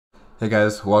Hey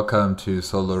guys, welcome to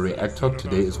Solo ReacTalk.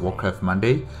 Today is Warcraft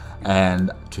Monday,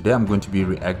 and today I'm going to be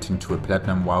reacting to a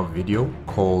PlatinumWoW video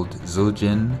called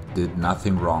Zul'jin Did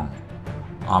Nothing Wrong,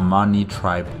 Amani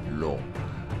Tribe Law.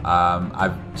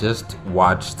 I've just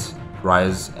watched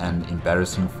Rise and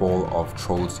Embarrassing Fall of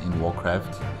Trolls in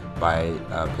Warcraft by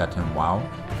PlatinumWoW.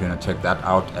 If you want to check that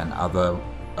out and other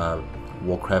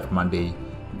Warcraft Monday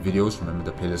videos, remember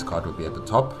the playlist card will be at the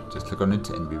top. Just click on it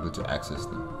and be able to access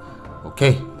them.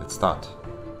 Okay, let's start.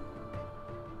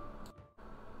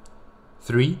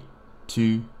 3,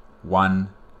 2, 1,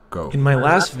 go. In my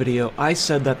last video, I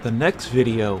said that the next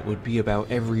video would be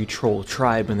about every troll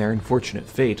tribe and their unfortunate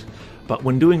fate, but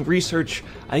when doing research,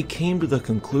 I came to the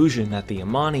conclusion that the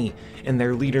Amani and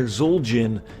their leader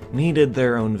Zul'jin needed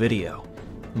their own video.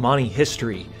 Amani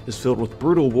history is filled with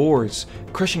brutal wars,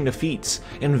 crushing defeats,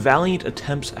 and valiant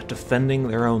attempts at defending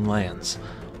their own lands.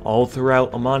 All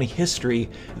throughout Amani history,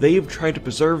 they've tried to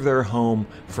preserve their home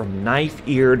from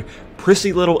knife-eared,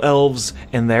 prissy little elves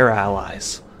and their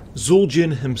allies.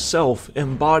 Zul'jin himself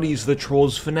embodies the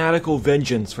trolls' fanatical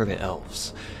vengeance for the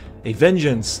elves, a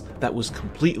vengeance that was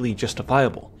completely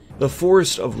justifiable. The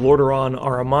forests of Lordaeron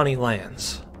are Amani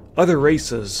lands. Other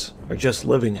races are just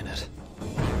living in it.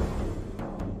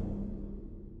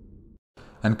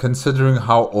 And considering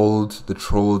how old the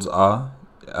trolls are,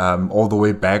 all the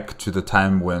way back to the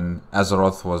time when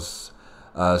Azeroth was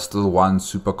still one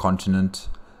supercontinent,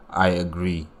 I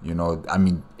agree. You know, I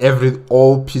mean,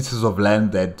 all pieces of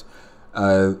land that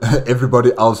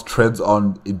everybody else treads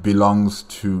on, it belongs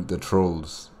to the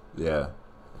trolls. Yeah.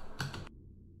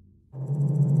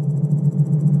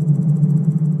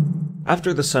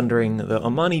 After the Sundering, the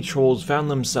Amani trolls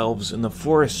found themselves in the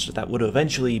forest that would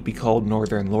eventually be called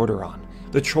Northern Lordaeron.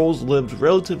 The trolls lived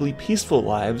relatively peaceful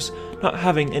lives, not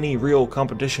having any real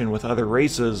competition with other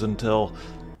races until...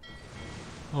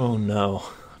 oh no,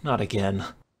 not again.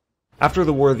 After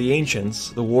the War of the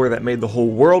Ancients, the war that made the whole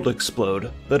world explode,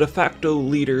 the de facto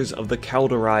leaders of the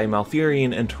Kaldorei,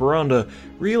 Malfurion, and Tyrande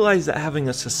realized that having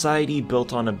a society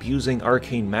built on abusing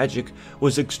arcane magic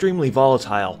was extremely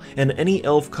volatile, and any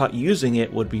elf caught using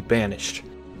it would be banished.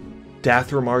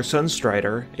 Dathramar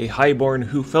Sunstrider, a highborn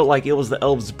who felt like it was the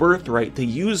elves' birthright to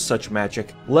use such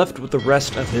magic, left with the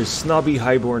rest of his snobby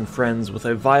highborn friends with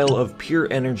a vial of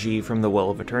pure energy from the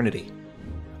Well of Eternity.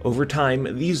 Over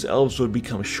time, these elves would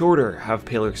become shorter, have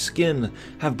paler skin,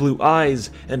 have blue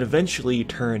eyes, and eventually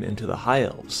turn into the High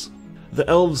Elves. The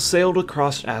elves sailed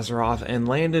across Azeroth and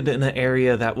landed in an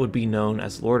area that would be known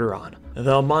as Lordaeron.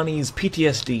 The Amani's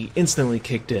PTSD instantly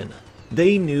kicked in.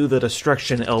 They knew the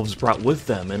destruction elves brought with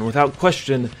them, and without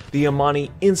question, the Amani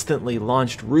instantly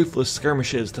launched ruthless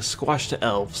skirmishes to squash the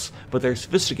elves, but their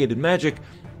sophisticated magic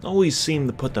always seemed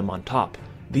to put them on top.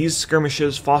 These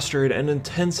skirmishes fostered an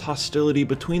intense hostility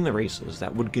between the races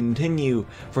that would continue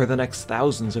for the next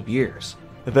thousands of years.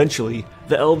 Eventually,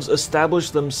 the elves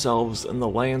established themselves in the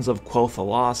lands of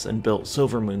Quel'Thalas and built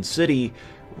Silvermoon City,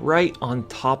 right on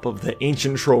top of the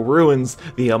ancient troll ruins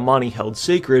the Amani held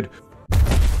sacred,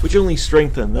 which only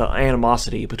strengthened the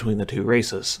animosity between the two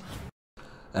races.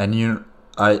 And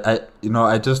I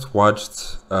just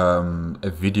watched a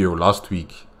video last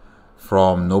week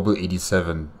from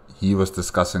Noble87. He was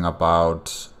discussing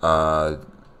about the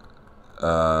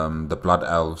Blood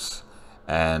Elves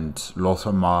and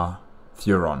Lothamar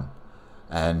Theron,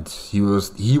 and he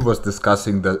was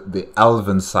discussing the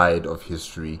elven side of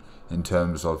history in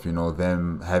terms of, you know,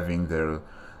 them having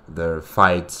their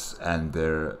fights and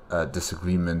their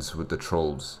disagreements with the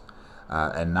trolls.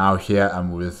 And now here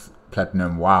I'm with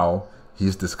PlatinumWoW.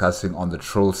 He's discussing on the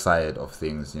troll side of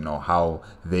things, you know, how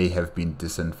they have been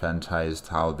disenfranchised,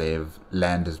 how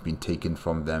land has been taken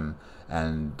from them,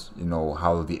 and, you know,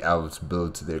 how the elves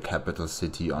built their capital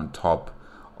city on top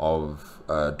of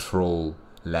troll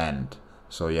land.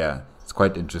 So yeah, it's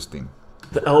quite interesting.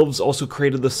 The elves also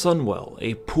created the Sunwell,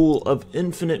 a pool of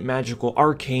infinite magical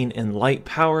arcane and light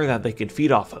power that they could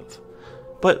feed off of.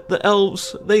 But the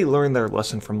elves, they learned their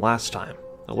lesson from last time.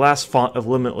 The last font of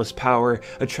limitless power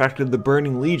attracted the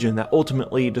Burning Legion that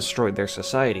ultimately destroyed their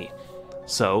society.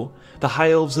 So, the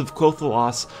High Elves of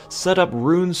Quel'Thalas set up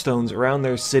rune stones around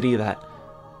their city that...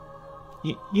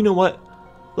 You know what?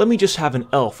 Let me just have an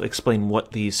elf explain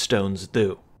what these stones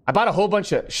do. I bought a whole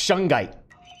bunch of shungite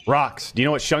rocks. Do you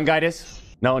know what shungite is?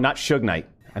 No, not Shugnite.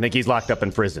 I think he's locked up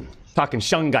in prison. Talking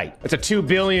shungite. It's a 2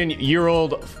 billion year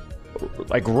old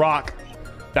like rock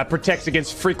that protects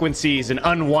against frequencies and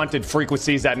unwanted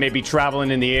frequencies that may be traveling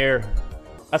in the air.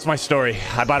 That's my story.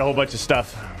 I bought a whole bunch of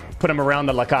stuff. Put them around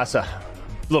the La Casa.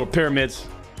 Little pyramids.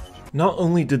 Not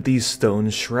only did these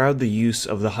stones shroud the use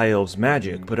of the High Elves'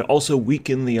 magic, but it also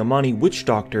weakened the Amani witch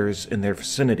doctors in their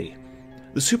vicinity.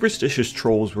 The superstitious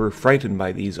trolls were frightened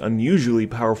by these unusually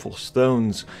powerful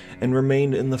stones and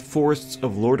remained in the forests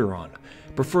of Lordaeron,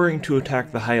 preferring to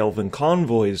attack the High Elven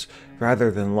convoys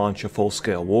rather than launch a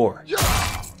full-scale war.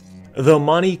 The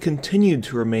Amani continued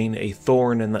to remain a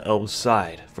thorn in the elves'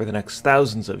 side for the next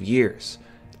thousands of years,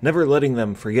 never letting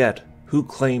them forget who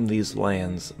claimed these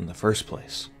lands in the first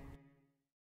place.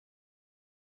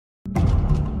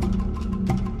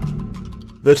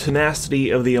 The tenacity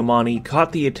of the Amani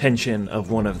caught the attention of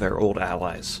one of their old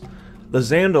allies. The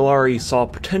Zandalari saw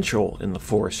potential in the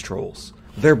forest trolls.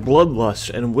 Their bloodlust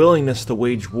and willingness to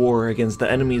wage war against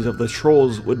the enemies of the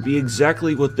trolls would be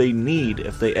exactly what they need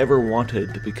if they ever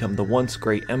wanted to become the once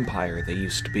great empire they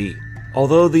used to be.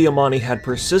 Although the Amani had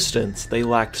persistence, they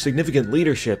lacked significant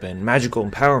leadership and magical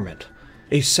empowerment.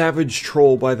 A savage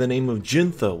troll by the name of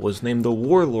Jintha was named the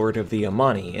warlord of the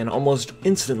Amani, and almost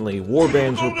instantly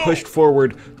warbands were pushed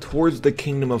forward towards the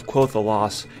kingdom of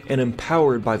Quothalas and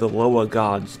empowered by the Loa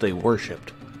gods they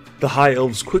worshipped. The High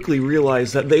Elves quickly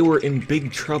realized that they were in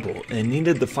big trouble and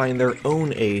needed to find their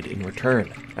own aid in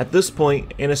return. At this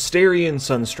point, Anasterian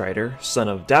Sunstrider, son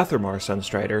of Dathermar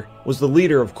Sunstrider, was the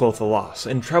leader of Quothalas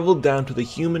and traveled down to the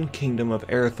human kingdom of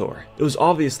Earthor. It was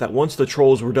obvious that once the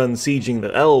trolls were done sieging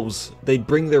the elves, they'd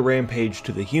bring their rampage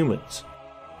to the humans.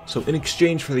 So in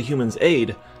exchange for the humans'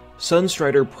 aid,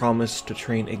 Sunstrider promised to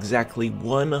train exactly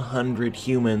 100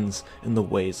 humans in the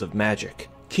ways of magic.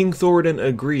 King Thoradin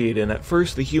agreed, and at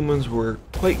first the humans were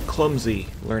quite clumsy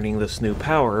learning this new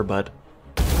power, but...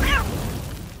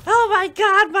 Oh my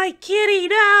god, my kitty,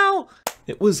 no!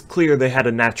 It was clear they had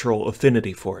a natural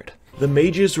affinity for it. The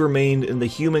mages remained in the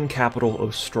human capital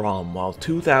of Strom, while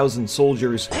 2,000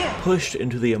 soldiers pushed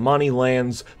into the Amani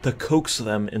lands to coax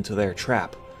them into their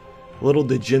trap. Little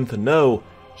did Jintha know,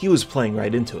 he was playing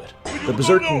right into it. The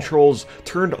berserking trolls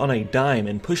turned on a dime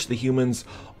and pushed the humans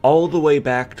all the way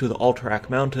back to the Alterac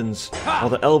Mountains, while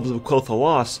the elves of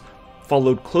Quothalas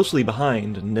followed closely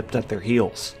behind and nipped at their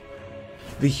heels.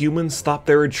 The humans stopped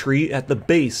their retreat at the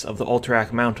base of the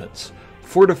Alterac Mountains,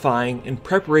 fortifying in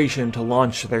preparation to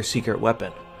launch their secret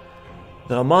weapon.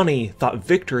 The Amani thought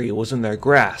victory was in their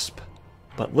grasp,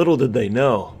 but little did they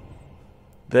know,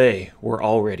 they were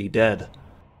already dead.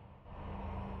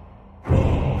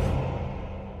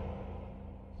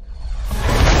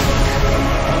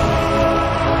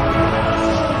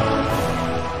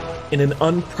 In an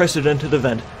unprecedented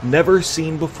event never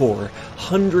seen before,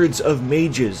 hundreds of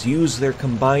mages used their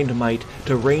combined might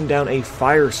to rain down a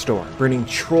firestorm, burning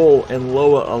Troll and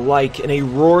Loa alike in a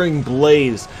roaring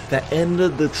blaze that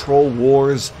ended the Troll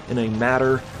Wars in a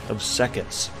matter of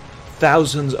seconds.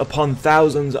 Thousands upon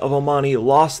thousands of Amani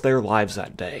lost their lives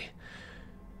that day.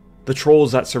 The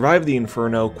trolls that survived the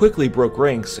inferno quickly broke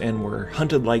ranks and were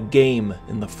hunted like game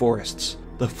in the forests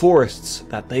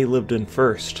that they lived in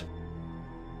first.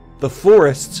 The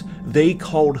forests they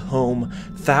called home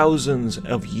thousands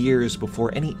of years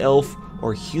before any elf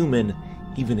or human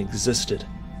even existed.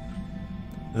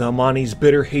 The Amani's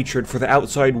bitter hatred for the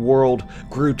outside world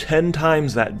grew 10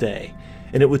 times that day,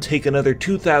 and it would take another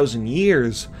 2,000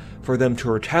 years for them to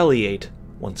retaliate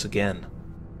once again.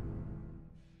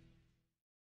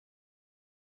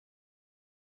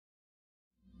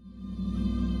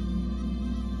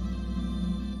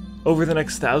 Over the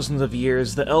next thousands of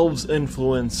years, the elves'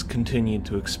 influence continued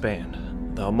to expand.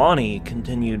 The Amani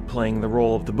continued playing the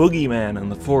role of the boogeyman in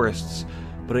the forests,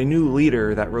 but a new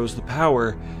leader that rose to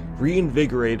power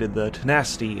reinvigorated the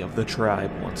tenacity of the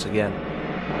tribe once again.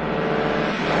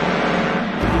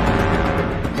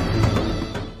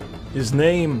 His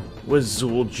name was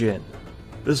Zul'jin.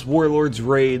 This warlord's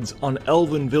raids on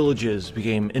elven villages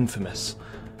became infamous.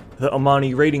 The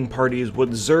Amani raiding parties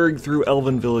would zerg through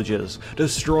elven villages,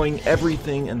 destroying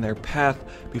everything in their path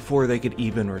before they could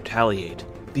even retaliate.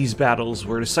 These battles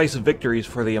were decisive victories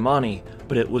for the Amani,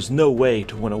 but it was no way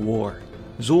to win a war.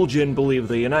 Zul'jin believed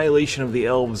the annihilation of the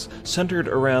elves centered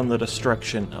around the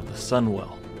destruction of the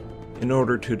Sunwell. In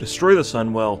order to destroy the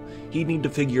Sunwell, he'd need to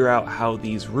figure out how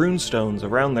these runestones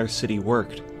around their city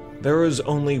worked. There was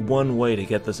only one way to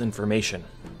get this information.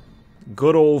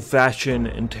 Good old-fashioned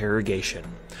interrogation.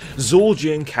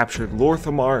 Zul'jin captured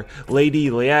Lorthamar,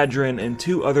 Lady Leadrin, and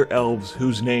 2 other elves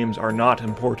whose names are not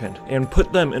important, and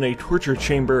put them in a torture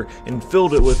chamber and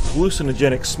filled it with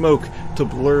hallucinogenic smoke to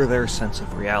blur their sense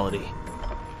of reality.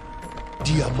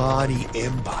 The Amani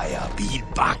Empire be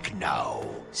back now,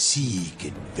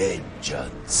 seeking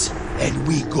vengeance, and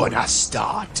we gonna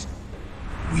start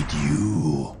with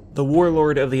you. The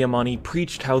warlord of the Amani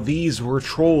preached how these were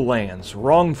troll lands,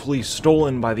 wrongfully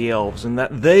stolen by the elves, and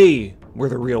that they were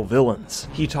the real villains.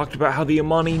 He talked about how the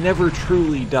Amani never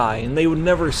truly die, and they would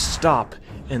never stop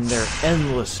in their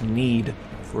endless need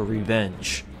for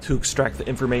revenge. To extract the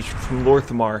information from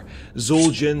Lorthamar,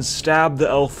 Zul'jin stabbed the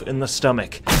elf in the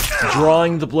stomach,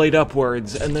 drawing the blade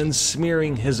upwards and then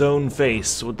smearing his own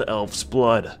face with the elf's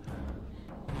blood.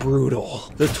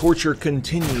 Brutal. The torture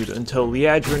continued until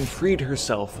Liadrin freed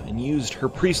herself and used her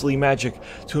priestly magic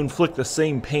to inflict the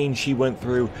same pain she went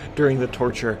through during the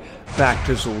torture back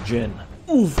to Zul'jin.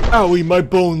 Oof, owie, my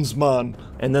bones, man!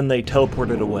 And then they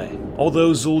teleported away.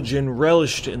 Although Zul'jin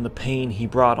relished in the pain he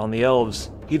brought on the elves,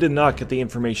 he did not get the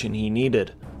information he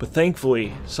needed. But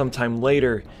thankfully, sometime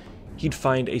later, he'd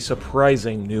find a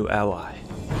surprising new ally.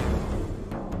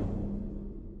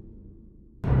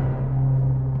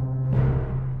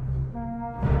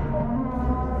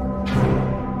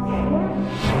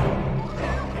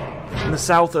 In the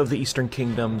south of the Eastern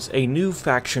Kingdoms, a new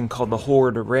faction called the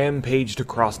Horde rampaged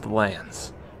across the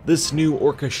lands. This new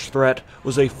orcish threat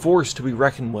was a force to be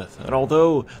reckoned with, and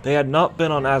although they had not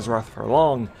been on Azeroth for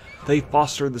long, they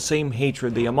fostered the same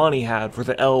hatred the Amani had for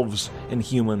the elves and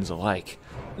humans alike.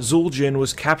 Zul'jin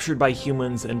was captured by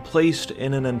humans and placed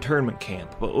in an internment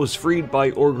camp, but was freed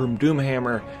by Orgrim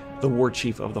Doomhammer, the war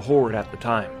chief of the Horde at the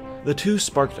time. The two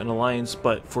sparked an alliance,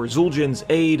 but for Zul'jin's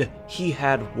aid, he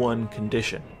had one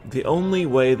condition. The only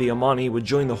way the Amani would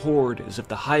join the Horde is if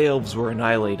the High Elves were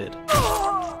annihilated.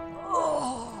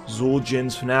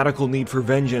 Zul'jin's fanatical need for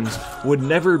vengeance would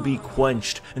never be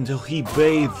quenched until he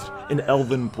bathed in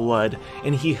elven blood,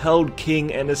 and he held King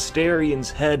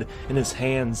Anastarion's head in his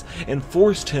hands and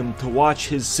forced him to watch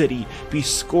his city be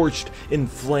scorched in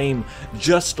flame,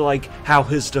 just like how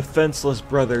his defenseless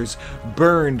brothers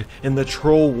burned in the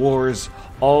Troll Wars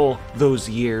all those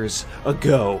years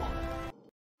ago.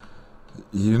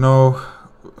 You know,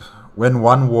 when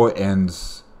one war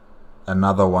ends,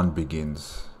 another one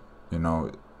begins. You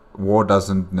know, war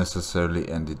doesn't necessarily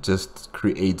end, it just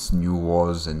creates new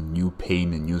wars and new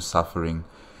pain and new suffering,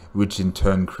 which in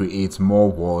turn creates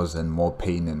more wars and more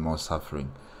pain and more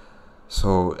suffering.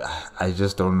 So I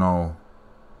just don't know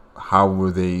how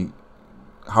are they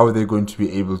going to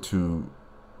be able to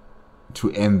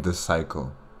end this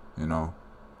cycle, you know.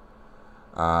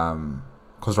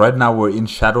 Because right now we're in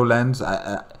Shadowlands.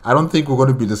 I don't think we're going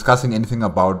to be discussing anything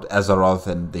about Azeroth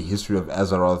and the history of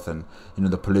Azeroth and, you know,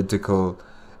 the political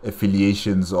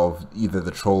affiliations of either the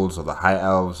trolls or the high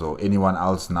elves or anyone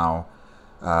else now.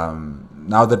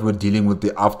 Now that we're dealing with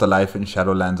the afterlife in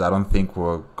Shadowlands, I don't think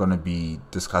we're going to be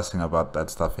discussing about that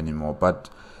stuff anymore. But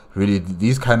really,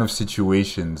 these kind of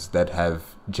situations that have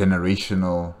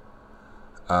generational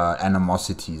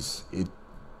animosities,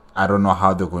 I don't know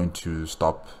how they're going to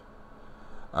stop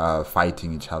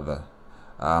fighting each other.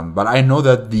 But I know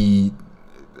that the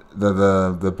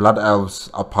Blood Elves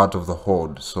are part of the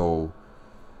Horde, so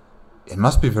it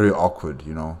must be very awkward,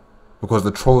 you know, because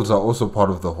the trolls are also part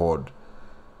of the Horde.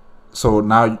 So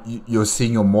now you're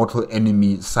seeing your mortal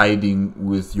enemy siding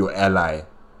with your ally.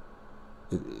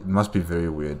 It must be very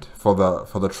weird for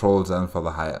the trolls and for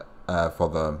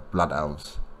the Blood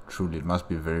Elves. Truly, it must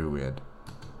be very weird.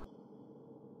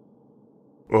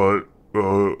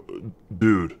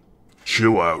 Dude,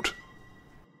 chill out.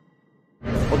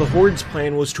 While the Horde's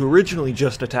plan was to originally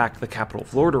just attack the capital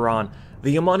of Lordaeron,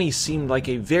 the Amani seemed like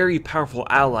a very powerful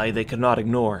ally they could not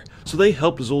ignore, so they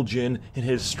helped Zul'jin in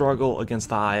his struggle against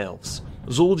the High Elves.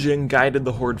 Zul'jin guided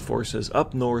the Horde forces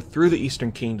up north through the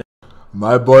Eastern Kingdom.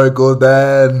 My boy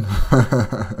Gul'dan!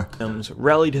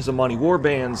 Rallied his Amani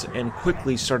warbands and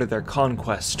quickly started their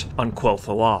conquest on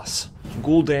Quel'Thalas.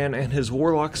 Gul'dan and his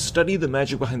warlocks studied the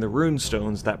magic behind the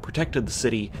runestones that protected the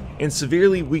city and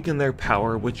severely weakened their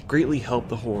power, which greatly helped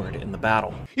the Horde in the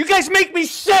battle. You guys make me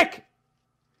sick!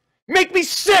 Make me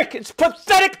sick! It's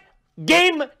pathetic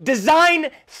game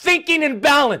design, thinking, and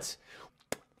balance.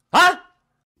 Huh?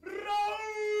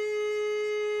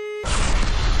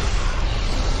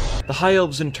 The High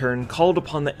Elves in turn called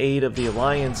upon the aid of the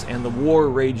Alliance, and the war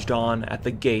raged on at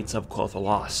the gates of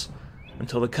Quel'Thalas,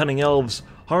 until the cunning elves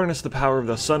harnessed the power of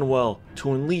the Sunwell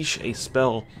to unleash a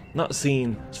spell not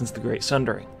seen since the Great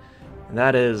Sundering, and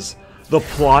that is the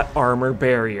Plot Armor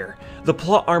Barrier. The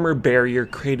Plot Armor Barrier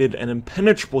created an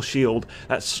impenetrable shield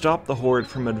that stopped the Horde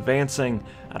from advancing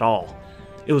at all.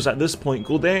 It was at this point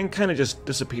Gul'dan kind of just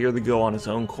disappeared to go on his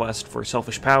own quest for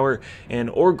selfish power, and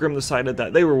Orgrim decided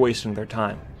that they were wasting their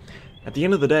time. At the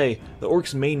end of the day, the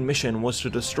Orcs' main mission was to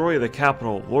destroy the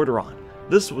capital, Lordaeron.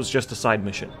 This was just a side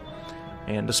mission.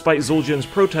 And despite Zul'jin's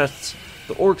protests,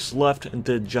 the Orcs left and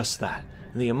did just that,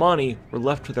 and the Amani were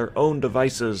left to their own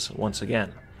devices once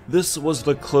again. This was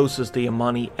the closest the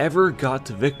Amani ever got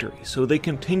to victory, so they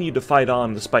continued to fight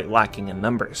on despite lacking in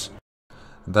numbers.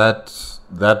 That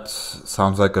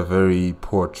sounds like a very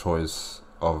poor choice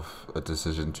of a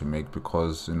decision to make,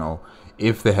 because, you know,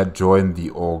 if they had joined the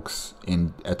orcs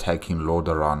in attacking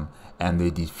Lordaeron and they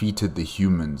defeated the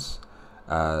humans,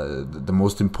 the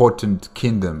most important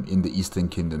kingdom in the Eastern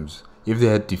Kingdoms, if they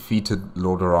had defeated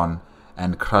Lordaeron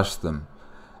and crushed them,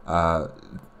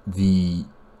 the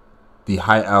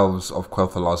High Elves of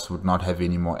Quel'Thalas would not have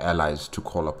any more allies to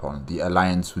call upon. The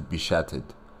alliance would be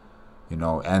shattered, you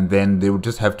know, and then they would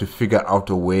just have to figure out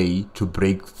a way to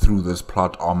break through this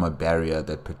plot armor barrier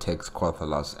that protects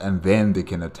Quel'Thalas, and then they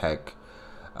can attack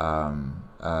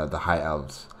the High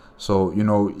Elves. So, you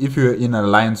know, if you're in an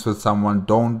alliance with someone,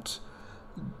 don't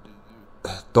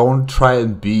try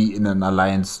and be in an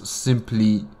alliance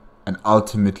simply and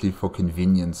ultimately for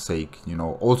convenience sake. You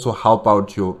know, also help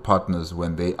out your partners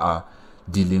when they are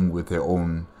dealing with their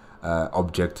own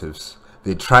objectives.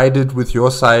 They tried it with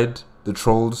your side, the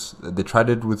trolls. They tried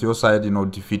it with your side, you know,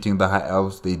 defeating the High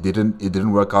Elves. It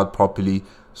didn't work out properly.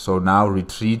 So now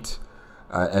retreat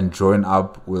and join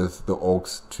up with the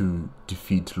orcs to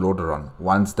defeat Lordaeron.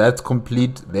 Once that's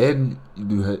complete, then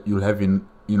you'll have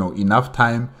enough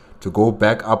time to go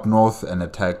back up north and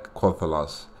attack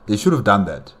Quel'Thalas. They should have done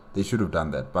that.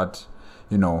 But,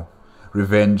 you know,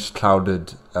 revenge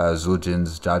clouded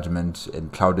Zul'jin's judgment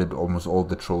and clouded almost all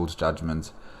the trolls'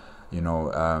 judgments, you know,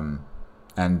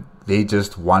 and they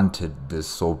just wanted this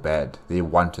so bad.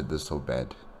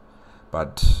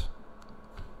 But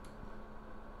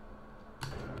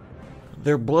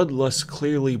their bloodlust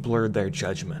clearly blurred their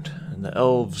judgment, and the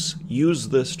elves used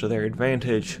this to their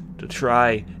advantage to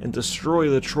try and destroy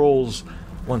the trolls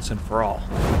once and for all.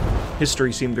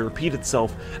 History seemed to repeat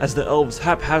itself as the elves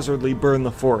haphazardly burned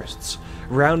the forests,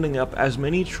 rounding up as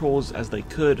many trolls as they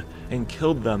could and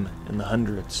killed them in the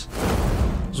hundreds.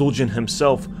 Zul'jin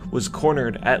himself was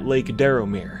cornered at Lake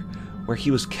Daromir, where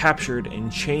he was captured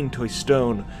and chained to a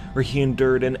stone, where he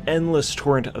endured an endless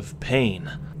torrent of pain.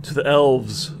 To the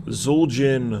elves,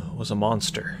 Zul'jin was a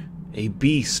monster, a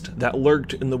beast that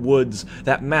lurked in the woods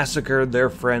that massacred their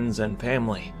friends and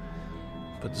family.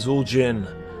 But Zul'jin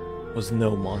was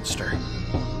no monster.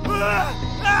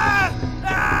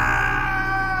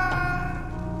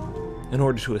 In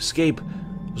order to escape,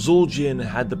 Zul'jin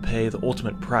had to pay the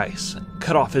ultimate price,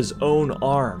 cut off his own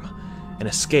arm, and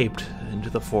escaped into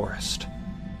the forest.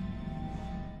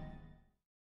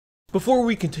 Before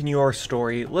we continue our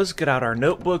story, let's get out our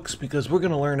notebooks because we're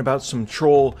going to learn about some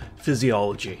troll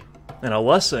physiology, and a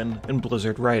lesson in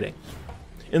Blizzard writing.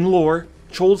 In lore,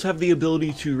 trolls have the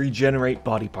ability to regenerate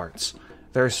body parts.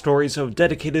 There are stories of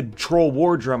dedicated troll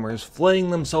war drummers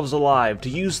flaying themselves alive to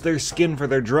use their skin for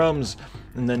their drums,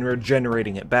 and then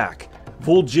regenerating it back.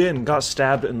 Zul'jin got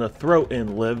stabbed in the throat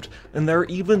and lived, and there are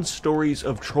even stories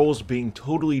of trolls being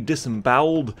totally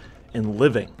disemboweled and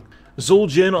living.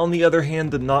 Zul'jin, on the other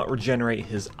hand, did not regenerate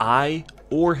his eye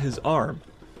or his arm.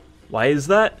 Why is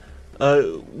that?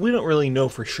 We don't really know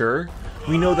for sure.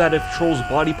 We know that if trolls'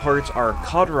 body parts are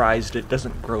cauterized, it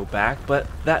doesn't grow back, but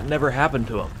that never happened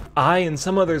to him. I and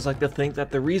some others like to think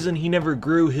that the reason he never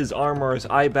grew his arm or his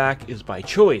eye back is by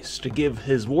choice, to give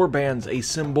his warbands a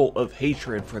symbol of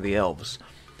hatred for the elves.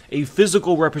 A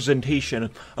physical representation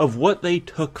of what they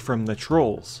took from the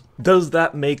trolls. Does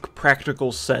that make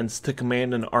practical sense to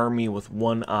command an army with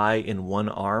one eye and one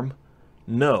arm?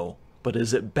 No. But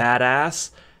is it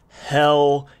badass?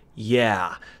 Hell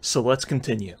yeah. So let's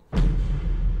continue.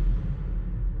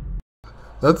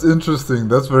 that's interesting.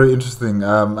 That's very interesting.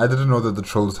 I didn't know that the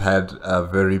trolls had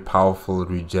very powerful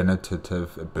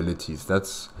regenerative abilities.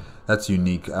 That's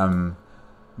unique.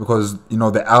 Because, you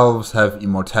know, the elves have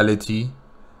immortality.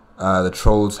 The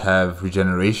trolls have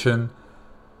regeneration.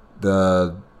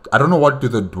 I don't know what do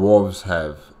the dwarves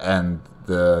have, and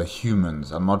the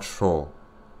humans. I'm not sure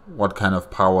what kind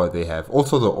of power they have.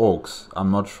 Also the orcs.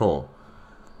 I'm not sure.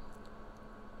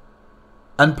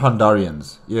 And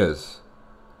Pandarians. Yes.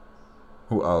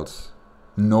 Who else?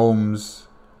 Gnomes.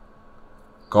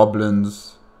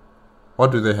 Goblins.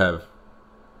 What do they have?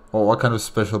 Or what kind of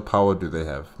special power do they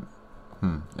have?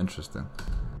 Interesting.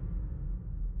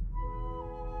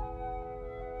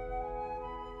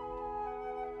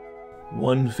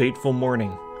 One fateful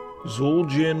morning,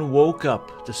 Zul'jin woke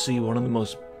up to see one of the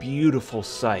most beautiful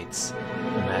sights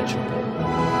imaginable.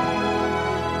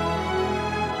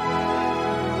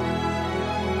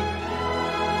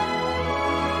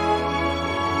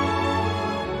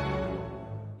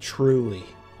 Truly,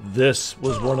 this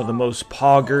was one of the most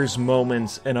poggers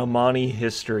moments in Amani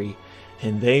history,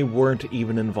 and they weren't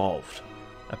even involved.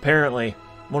 Apparently,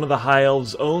 one of the High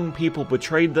Elves' own people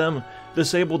betrayed them,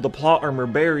 disabled the plot armor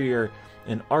barrier,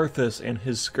 and Arthas and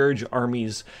his Scourge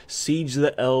armies sieged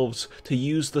the Elves to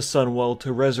use the Sunwell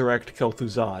to resurrect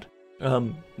Kel'Thuzad.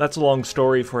 That's a long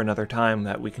story for another time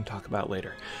that we can talk about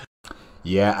later.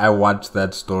 Yeah, I watched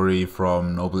that story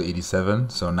from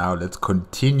Noble87, so now let's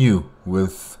continue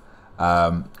with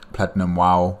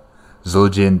PlatinumWoW.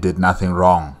 Zul'jin did nothing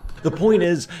wrong. The point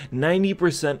is,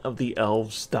 90% of the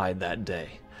elves died that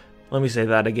day. Let me say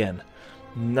that again.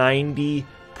 90%.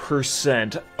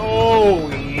 Oh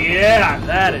yeah,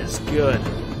 that is good.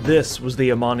 This was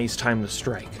the Amani's time to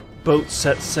strike. Boats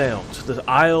set sail to the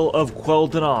Isle of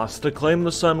Quel'Danos to claim the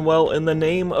Sunwell in the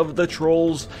name of the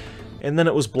trolls, and then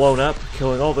it was blown up,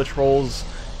 killing all the trolls,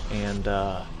 and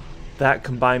that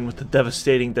combined with the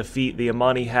devastating defeat the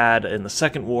Amani had in the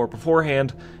second war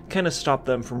beforehand kind of stopped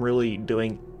them from really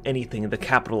doing anything to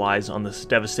capitalize on this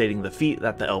devastating defeat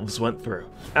that the elves went through.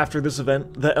 After this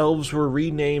event, the elves were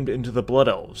renamed into the Blood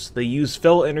Elves. They used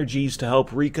fell energies to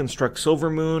help reconstruct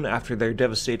Silvermoon after their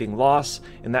devastating loss,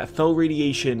 and that fell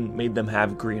radiation made them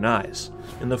have green eyes.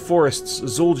 In the forests,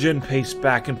 Zul'jin paced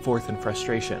back and forth in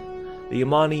frustration. The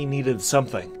Amani needed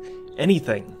something,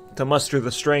 anything, to muster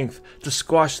the strength to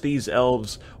squash these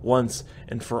elves once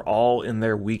and for all in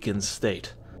their weakened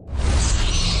state.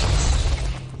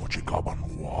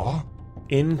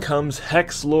 In comes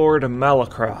Hex Lord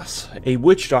Malacross, a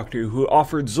witch doctor who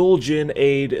offered Zul'jin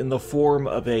aid in the form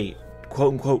of a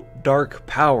quote-unquote dark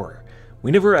power.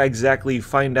 We never exactly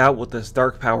find out what this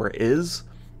dark power is.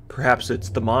 Perhaps it's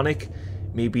demonic.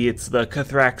 Maybe it's the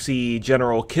Cathraxi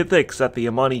General Kithix that the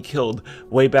Amani killed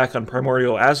way back on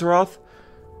Primordial Azeroth.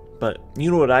 But you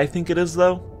know what I think it is,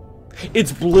 though?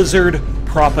 It's Blizzard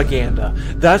propaganda.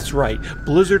 That's right,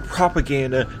 Blizzard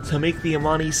propaganda to make the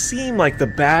Amani seem like the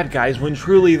bad guys when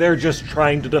truly they're just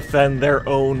trying to defend their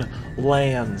own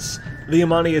lands. The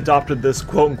Amani adopted this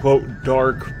quote-unquote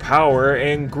dark power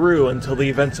and grew until the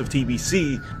events of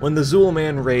TBC, when the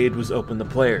Zul'jin raid was open to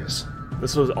players.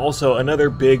 This was also another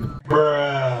big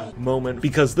moment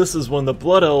because this is when the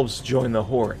Blood Elves joined the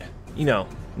Horde. You know,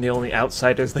 the only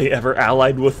outsiders they ever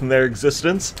allied with in their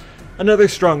existence. Another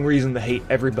strong reason to hate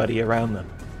everybody around them.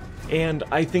 And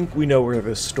I think we know where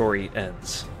this story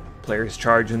ends. Players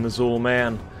charge in the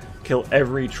Zul'jin, kill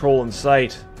every troll in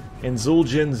sight, and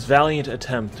Zul'jin's valiant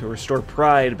attempt to restore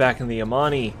pride back in the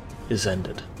Amani is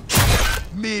ended.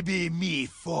 Maybe me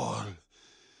fall,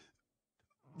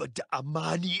 but the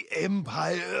Amani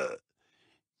Empire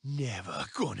never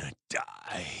gonna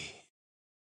die.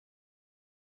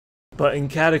 But in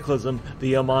Cataclysm,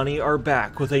 the Amani are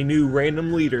back with a new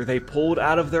random leader they pulled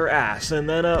out of their ass, and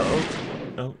then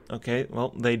okay,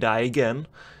 well, they die again.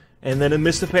 And then in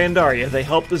Mist of Pandaria, they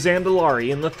help the Zandalari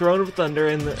in the Throne of Thunder,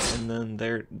 and then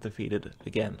they're defeated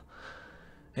again.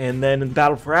 And then in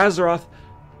Battle for Azeroth,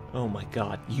 oh my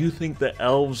god, you think the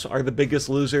elves are the biggest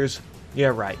losers? Yeah,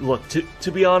 right. Look,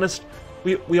 to be honest,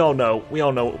 we all know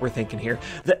what we're thinking here.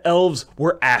 The elves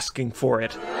were asking for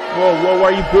it. Whoa, why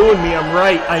are you booing me? I'm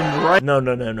right.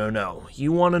 No.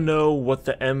 You want to know what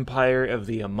the Empire of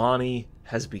the Amani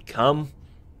has become?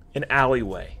 An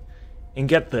alleyway. And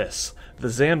get this, the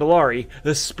Zandalari,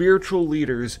 the spiritual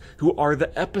leaders who are the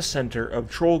epicenter of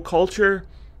troll culture,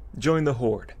 join the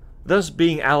Horde, thus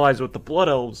being allies with the Blood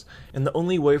Elves, and the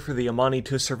only way for the Amani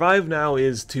to survive now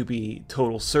is to be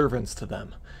total servants to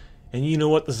them. And you know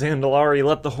what the Zandalari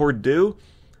let the Horde do?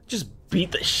 Just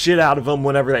beat the shit out of them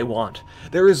whenever they want.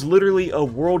 There is literally a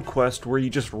world quest where you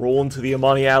just roll into the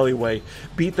Amani alleyway,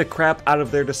 beat the crap out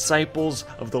of their disciples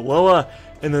of the Loa,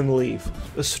 and then leave.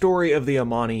 The story of the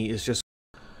Amani is just...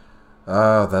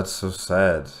 Oh, that's so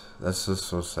sad. That's just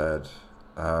so sad.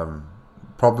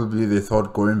 Probably they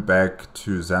thought going back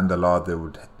to Zandalar they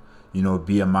would,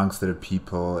 be amongst their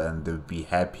people and they would be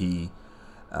happy.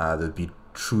 They'd be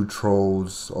true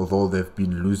trolls, although they've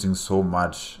been losing so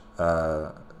much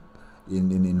in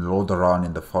Lordaeron,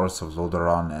 in the forests of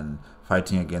Lordaeron, and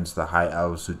fighting against the High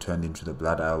Elves who turned into the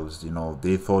Blood Elves.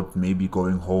 They thought maybe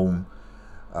going home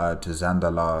to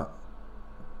Zandalar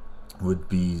would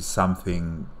be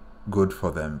something good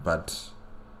for them, but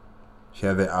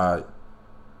here they are.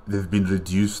 They've been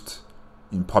reduced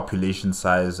in population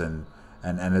size and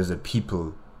as a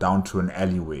people down to an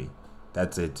alleyway.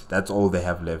 That's it. That's all they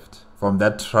have left. From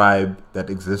that tribe that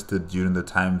existed during the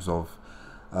times of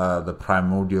the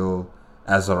primordial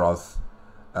Azeroth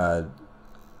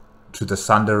to the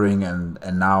Sundering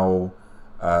and now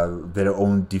their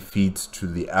own defeat to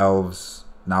the elves.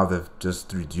 Now they've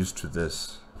just reduced to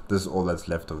this. This is all that's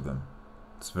left of them.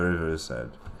 It's very, very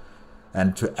sad.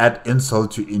 And to add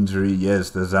insult to injury,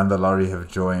 yes, the Zandalari have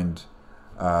joined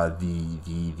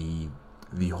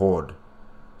the Horde.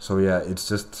 So yeah, it's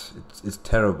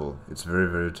terrible. It's very,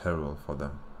 very terrible for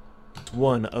them.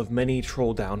 one of many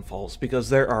troll downfalls, because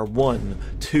there are 1,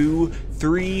 2,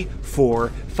 3, 4,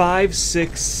 5,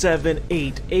 6, 7,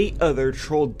 8 other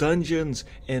troll dungeons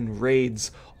and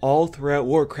raids all throughout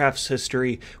Warcraft's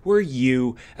history where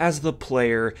you, as the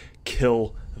player,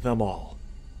 kill them all.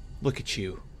 Look at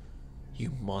you,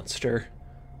 you monster.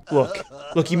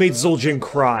 Look, you made Zul'jin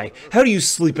cry. How do you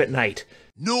sleep at night?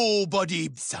 Nobody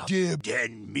scared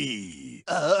than me.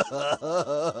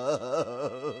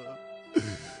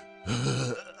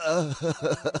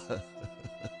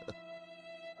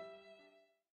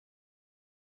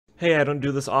 Hey, I don't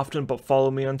do this often, but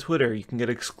follow me on Twitter. You can get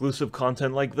exclusive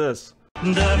content like this.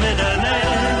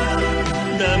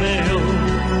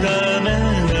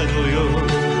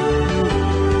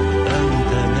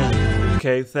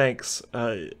 Okay, thanks.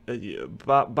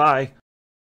 Bye.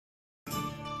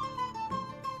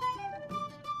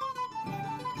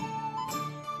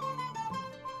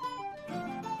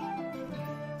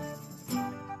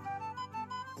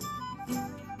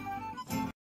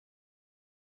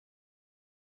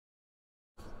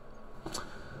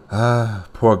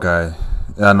 Poor guy.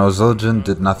 Yeah, no, Zul'jin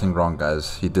did nothing wrong,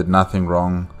 guys. He did nothing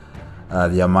wrong.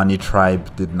 The Amani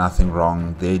tribe did nothing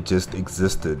wrong. They just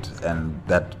existed, and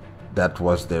that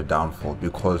was their downfall,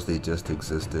 because they just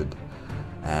existed.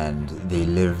 And they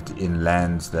lived in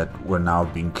lands that were now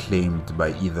being claimed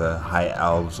by either high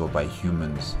elves or by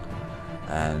humans.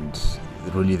 And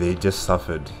really, they just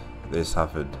suffered. They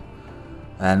suffered.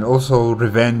 And also,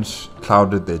 revenge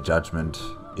clouded their judgment.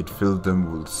 It filled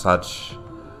them with such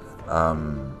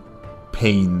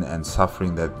pain and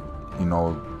suffering that, you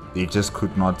know, they just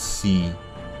could not see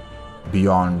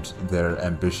beyond their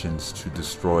ambitions to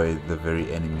destroy the very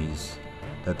enemies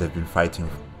that they've been fighting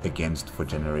against for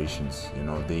generations. You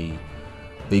know,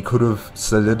 they could have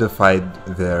solidified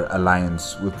their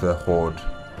alliance with the Horde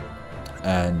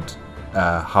and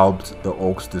helped the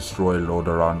Orcs destroy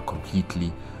Lordaeron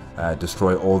completely,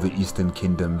 destroy all the Eastern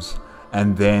Kingdoms.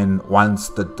 And then once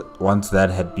that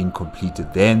had been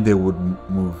completed, then they would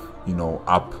move, you know,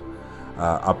 up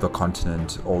the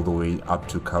continent all the way up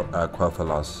to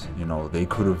Quel'Thalas. You know, they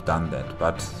could have done that,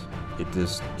 but it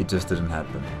just didn't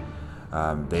happen.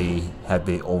 They had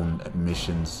their own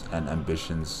missions and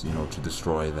ambitions, you know, to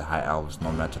destroy the High Elves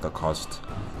no matter the cost,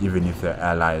 even if their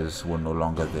allies were no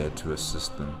longer there to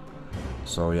assist them.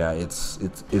 So yeah,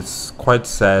 it's quite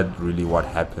sad, really, what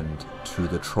happened to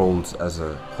the trolls as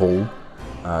a whole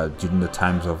during the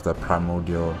times of the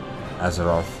primordial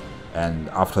Azeroth, and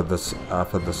after the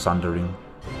sundering,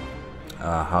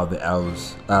 how the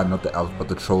elves, not the elves, but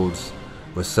the trolls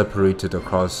were separated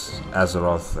across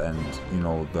Azeroth, and, you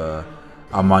know, the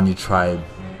Amani tribe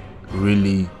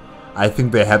really, I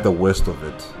think they had the worst of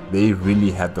it. They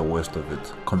really had the worst of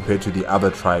it compared to the other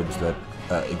tribes that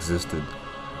existed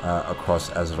across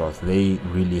Azeroth. They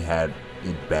really had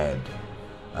it bad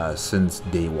since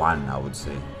day one, I would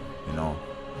say. You know,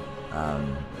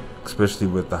 especially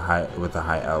with the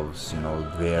high elves. You know,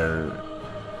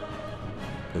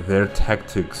 their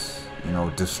tactics. You know,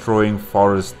 destroying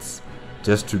forests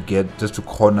just to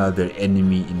corner their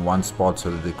enemy in one spot so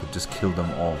that they could just kill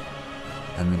them all.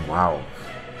 I mean, wow,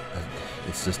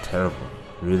 it's just terrible.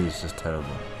 Really, it's just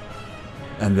terrible.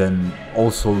 And then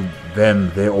also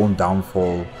their own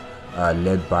downfall,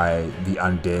 led by the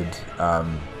undead,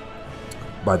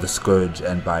 by the Scourge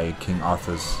and by King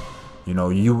Arthur's. You know,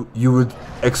 you would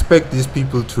expect these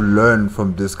people to learn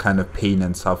from this kind of pain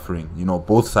and suffering. You know,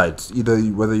 both sides, either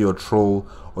whether you're a troll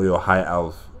or you're high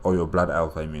elf or you're blood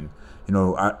elf. I mean, you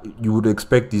know, you would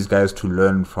expect these guys to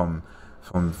learn from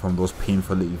those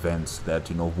painful events. That,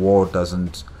 you know, war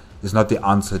is not the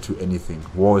answer to anything.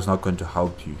 War is not going to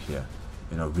help you here.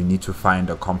 You know, we need to find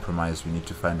a compromise. We need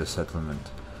to find a settlement.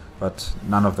 But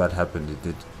none of that happened.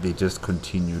 They just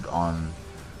continued on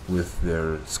with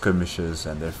their skirmishes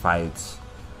and their fights,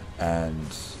 and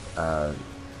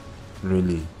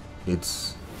really,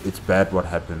 it's bad what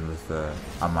happened with the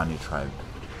Amani tribe.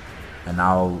 And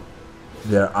now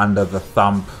they're under the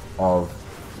thumb of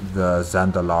the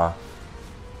Zandalari,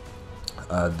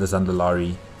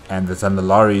 and the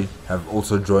Zandalari have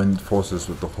also joined forces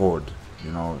with the Horde.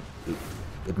 You know,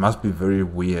 it must be very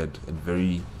weird and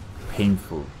very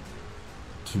painful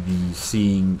to be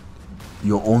seeing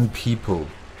your own people,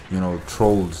 you know,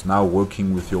 trolls, now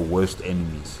working with your worst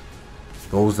enemies,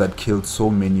 those that killed so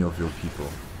many of your people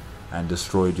and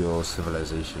destroyed your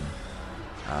civilization.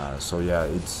 So yeah,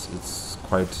 it's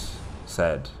quite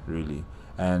sad, really.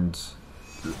 And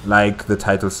like the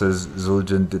title says,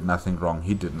 Zul'jin did nothing wrong.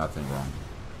 He did nothing wrong.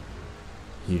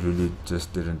 He really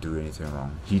just didn't do anything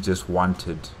wrong. He just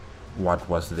wanted what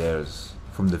was theirs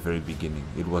from the very beginning.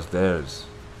 It was theirs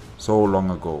so long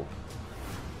ago.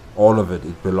 all of it,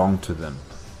 it belonged to them.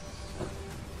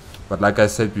 But like I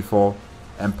said before,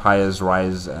 empires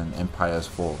rise and empires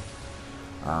fall.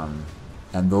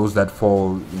 And those that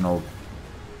fall, you know,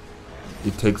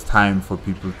 it takes time for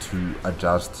people to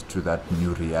adjust to that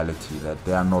new reality that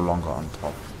they are no longer on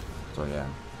top. So yeah.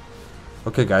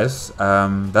 Okay guys,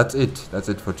 that's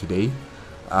it for today.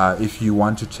 If you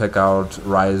want to check out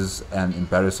Rise and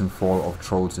Embarrassing Fall of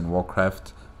Trolls in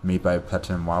Warcraft made by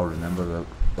PlatinumWoW, remember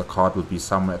the card will be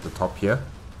somewhere at the top here.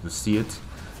 You'll see it.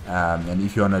 And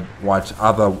if you want to watch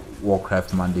other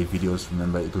Warcraft Monday videos,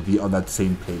 remember it will be on that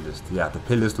same playlist. Yeah, the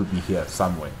playlist will be here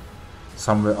somewhere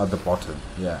at the bottom.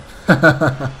 Yeah.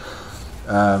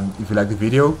 If you like the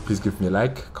video, please give me a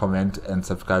like, comment and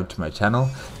subscribe to my channel.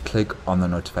 Click on the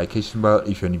notification bell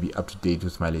if you want to be up to date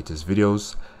with my latest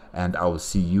videos, and I will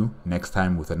see you next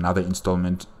time with another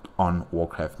installment on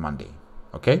Warcraft Monday.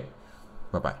 Okay,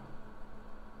 bye bye.